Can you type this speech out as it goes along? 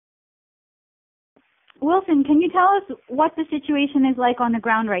Wilson, can you tell us what the situation is like on the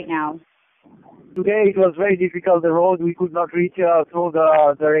ground right now? Today it was very difficult, the road. We could not reach through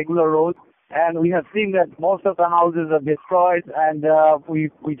the regular road. And we have seen that most of the houses are destroyed, and we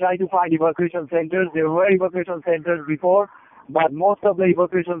try to find evacuation centers. There were evacuation centers before, but most of the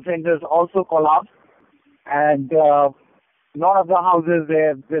evacuation centers also collapsed. And none of the houses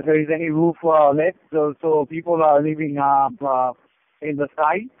there is any roof left, so people are living in the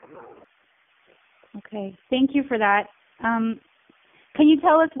sky. Okay, thank you for that. Can you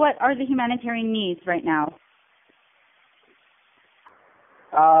tell us what are the humanitarian needs right now?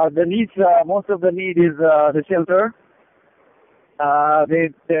 The needs, most of the need is the shelter.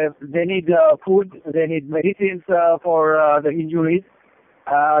 They need food. They need medicines for the injuries.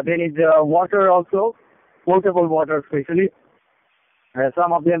 They need water also, potable water especially.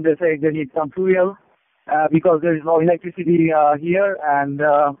 Some of them, they say they need some fuel because there is no electricity here, and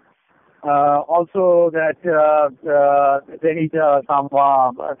also that they need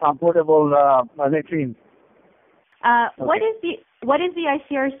some portable latrines. Okay. What is the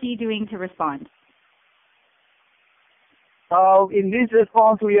ICRC doing to respond? In this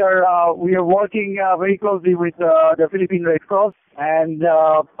response, we are working very closely with the Philippine Red Cross, and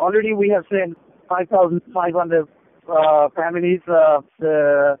already we have sent 5,500 families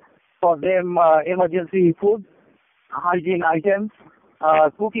for them emergency food, hygiene items,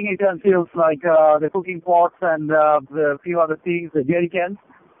 cooking utensils like the cooking pots and the few other things, the jerry cans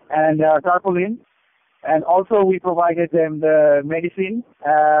and tarpaulin. And also we provided them the medicine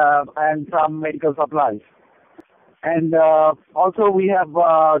and some medical supplies. And also we have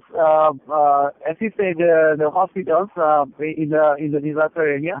assisted the hospitals in the disaster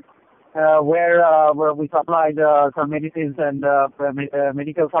area where we supplied some medicines and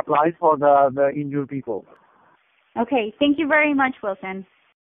medical supplies for the injured people. Okay, thank you very much, Wilson.